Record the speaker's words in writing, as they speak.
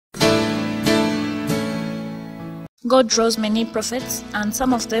God rose many prophets, and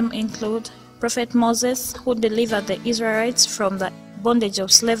some of them include Prophet Moses, who delivered the Israelites from the bondage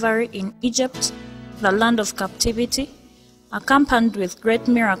of slavery in Egypt, the land of captivity, accompanied with great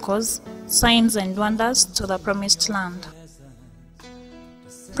miracles, signs and wonders to the promised land.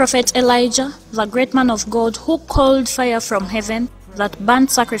 Prophet Elijah, the great man of God, who called fire from heaven that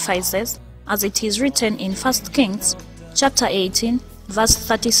burnt sacrifices, as it is written in 1 Kings chapter 18, verse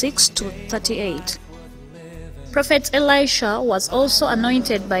 36 to 38. Prophet Elisha was also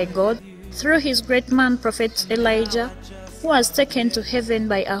anointed by God through his great man Prophet Elijah, who was taken to heaven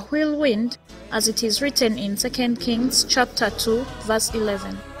by a whirlwind, as it is written in 2 Kings chapter 2, verse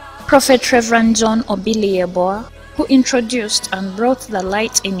 11. Prophet Reverend John Obili Yeboah, who introduced and brought the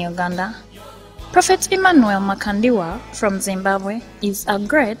light in Uganda. Prophet Emmanuel Makandiwa from Zimbabwe is a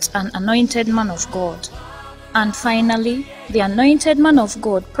great and anointed man of God. And finally, the anointed man of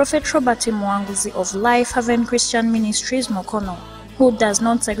God, Prophet Robert Mwanguzi of Life Haven Christian Ministries Mokono, who does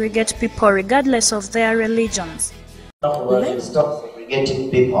not segregate people regardless of their religions. Stop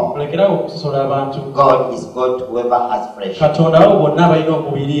segregating people. God is God to whoever has flesh. Hallelujah.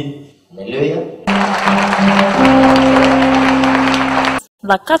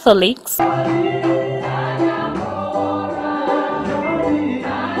 The Catholics,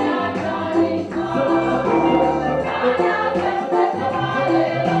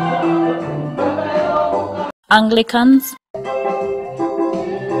 Anglicans,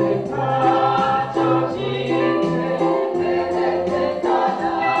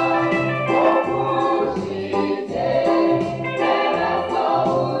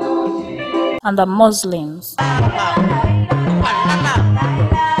 and the Muslims.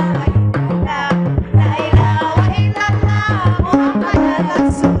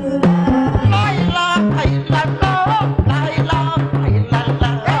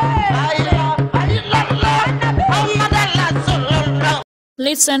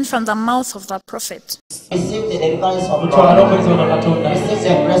 Listen from the mouth of the prophet. Receive the deliverance of God. Receive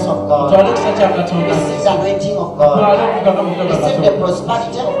the grace of God. Receive the anointing of God. Receive the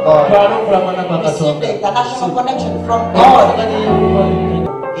prosperity of God. Receive the international connection from God.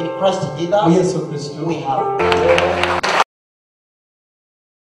 In Christ Jesus, we have.